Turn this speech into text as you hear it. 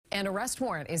An arrest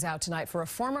warrant is out tonight for a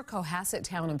former Cohasset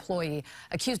town employee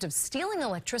accused of stealing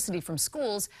electricity from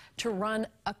schools to run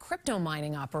a crypto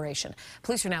mining operation.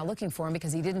 Police are now looking for him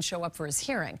because he didn't show up for his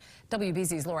hearing.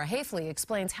 WBZ's Haefeli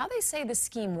explains how they say the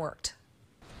scheme worked.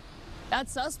 That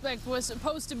suspect was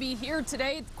supposed to be here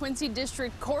today at the Quincy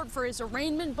District Court for his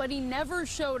arraignment, but he never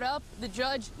showed up. The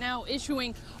judge now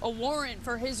issuing a warrant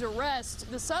for his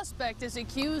arrest. The suspect is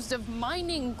accused of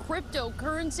mining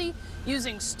cryptocurrency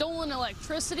using stolen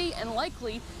electricity and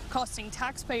likely costing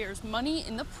taxpayers money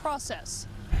in the process.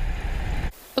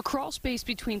 The crawl space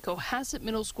between Cohasset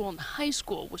Middle School and High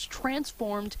School was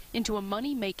transformed into a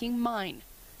money-making mine.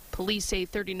 Police say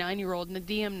 39-year-old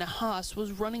Nadim Nahas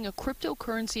was running a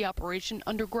cryptocurrency operation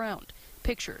underground.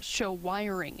 Pictures show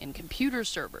wiring and computer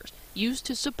servers used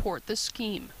to support the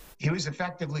scheme. He was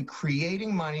effectively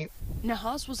creating money.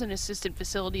 Nahas was an assistant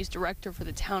facilities director for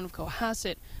the town of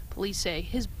Cohasset. Police say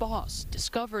his boss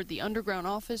discovered the underground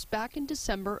office back in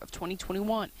December of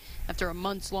 2021. After a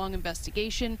months-long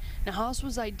investigation, Nahas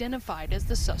was identified as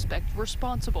the suspect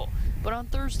responsible. But on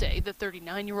Thursday, the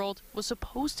 39-year-old was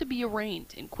supposed to be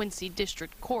arraigned in Quincy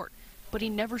District Court, but he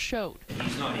never showed.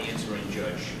 He's not answering,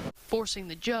 Judge. Forcing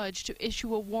the judge to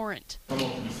issue a warrant. I'm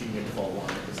open to seeing a default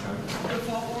warrant at this time.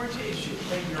 Default warrant to issue.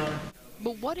 Thank you, Your Honor.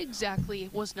 But what exactly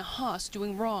was Nahas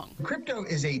doing wrong? Crypto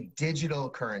is a digital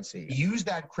currency. Use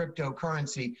that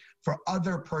cryptocurrency for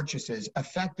other purchases,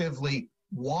 effectively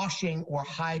washing or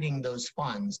hiding those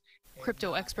funds.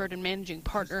 Crypto expert and managing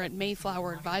partner at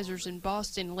Mayflower Advisors in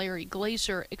Boston, Larry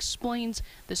Glaser, explains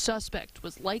the suspect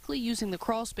was likely using the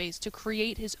crawl space to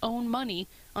create his own money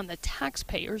on the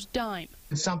taxpayer's dime.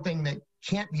 It's something that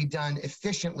can't be done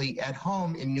efficiently at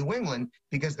home in New England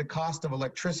because the cost of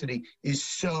electricity is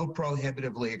so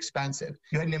prohibitively expensive.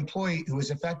 You had an employee who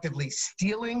was effectively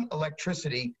stealing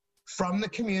electricity from the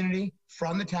community,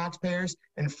 from the taxpayers,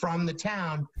 and from the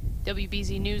town.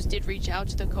 WBZ News did reach out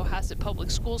to the Cohasset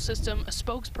Public School System. A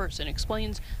spokesperson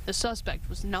explains the suspect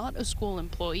was not a school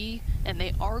employee and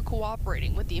they are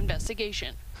cooperating with the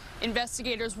investigation.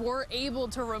 Investigators were able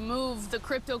to remove the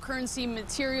cryptocurrency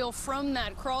material from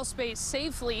that crawl space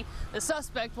safely. The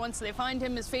suspect, once they find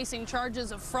him, is facing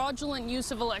charges of fraudulent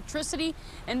use of electricity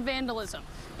and vandalism.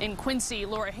 In Quincy,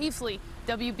 Haefeli,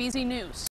 WBZ News.